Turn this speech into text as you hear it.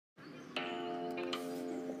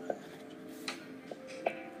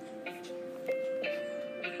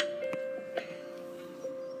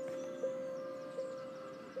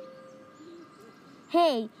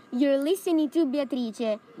Hey, you're listening to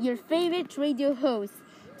Beatrice, your favorite radio host.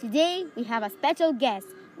 Today we have a special guest,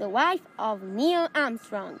 the wife of Neil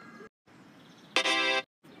Armstrong.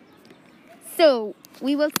 So,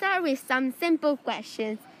 we will start with some simple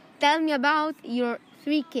questions. Tell me about your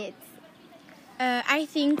 3 kids. I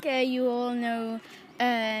think you all know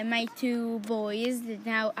my 2 boys that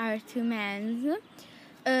now are 2 men.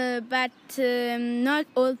 But not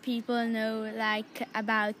all people know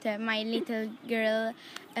about my little girl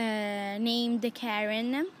named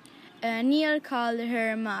Karen. Neil called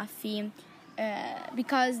her Muffy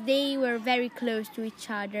because they were very close to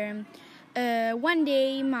each other. One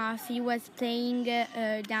day Muffy was playing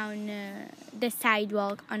down the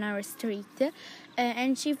sidewalk on our street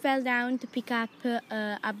and she fell down to pick up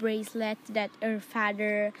a bracelet that her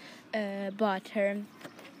father bought her.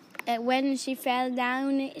 When she fell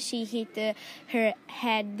down, she hit her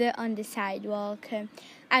head on the sidewalk.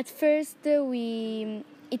 At first,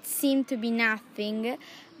 it seemed to be nothing,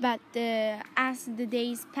 but as the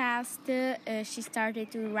days passed, she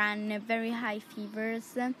started to run very high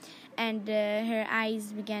fevers, and her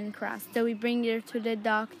eyes began crossed. So we bring her to the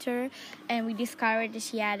doctor, and we discovered that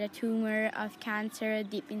she had a tumor of cancer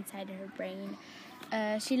deep inside her brain.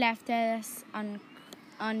 She left us on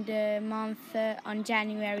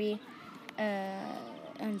January.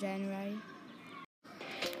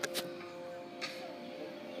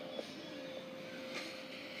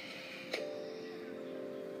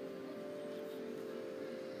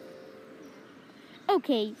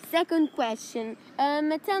 Okay, second question.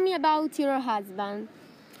 Tell me about your husband.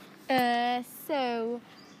 My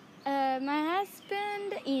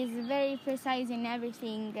husband is very precise in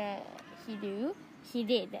everything he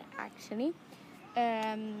did actually.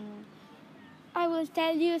 I will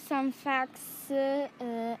tell you some facts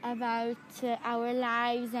about our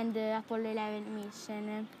lives and the Apollo 11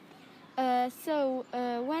 mission.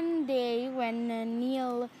 One day when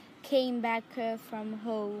Neil came back from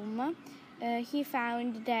home, he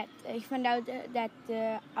found out that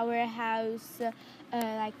our house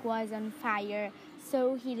was on fire.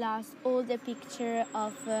 So he lost all the picture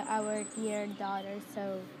of our dear daughter.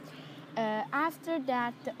 So after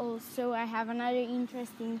that, also I have another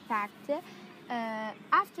interesting fact.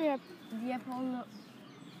 After the Apollo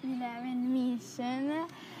 11 mission,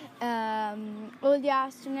 all the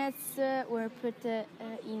astronauts were put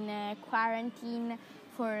in quarantine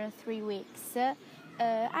for 3 weeks.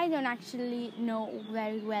 I don't actually know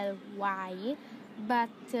very well why, but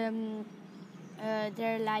they're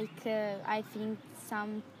I think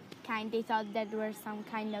they thought that there was some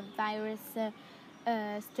kind of virus,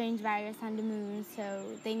 strange virus on the moon, so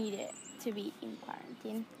they needed to be in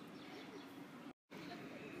quarantine.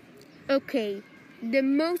 Okay, the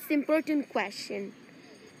most important question.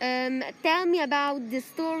 Tell me about the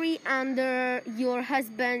story under your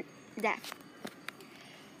husband's death.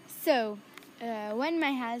 So, when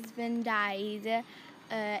my husband died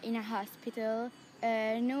in a hospital,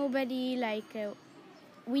 nobody,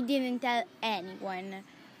 we didn't tell anyone.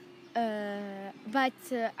 But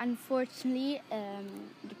unfortunately,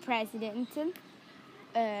 the President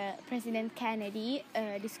Kennedy,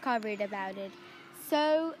 discovered about it.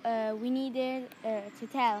 So we needed to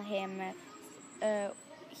tell him.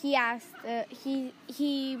 He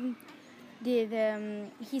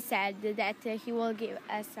said that he will give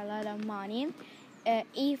us a lot of money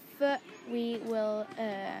if we will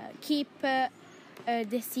keep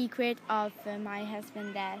the secret of my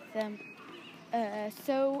husband's death.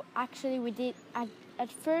 So actually we did at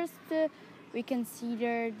first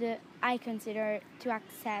I considered to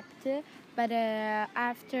accept, but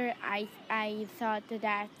after I thought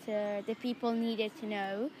that the people needed to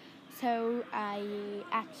know, so I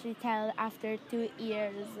actually tell after 2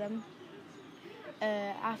 years.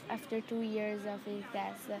 After 2 years of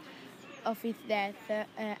his death,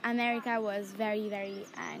 America was very, very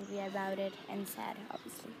angry about it and sad,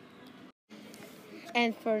 obviously.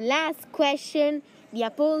 And for last question, the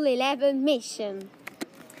Apollo 11 mission.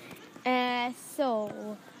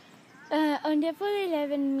 On the Apollo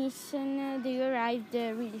 11 mission, they arrived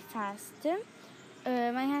really fast.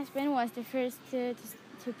 My husband was the first to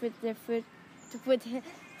put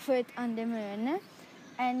foot on the moon,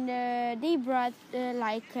 and they brought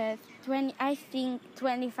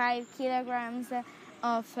 25 kilograms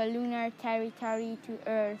of lunar territory to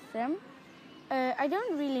Earth. I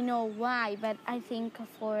don't really know why, but I think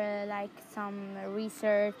for some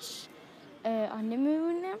research on the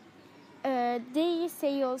moon. They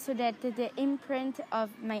say also that the imprint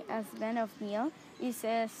of my husband, of Neil, is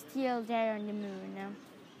still there on the moon.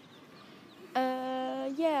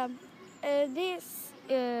 This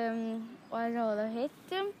was all of it.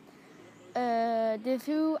 The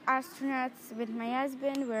two astronauts with my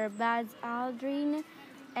husband were Buzz Aldrin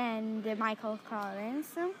and Michael Collins.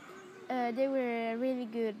 They were a really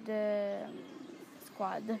good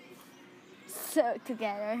squad, so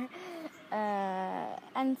together.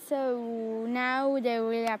 And so now they're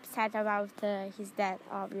really upset about his death,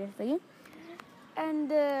 obviously.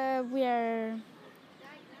 And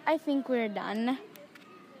I think we're done.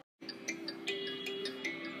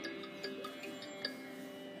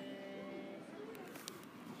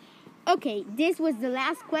 Okay, this was the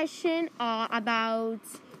last question about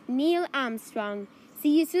Neil Armstrong.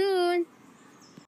 See you soon!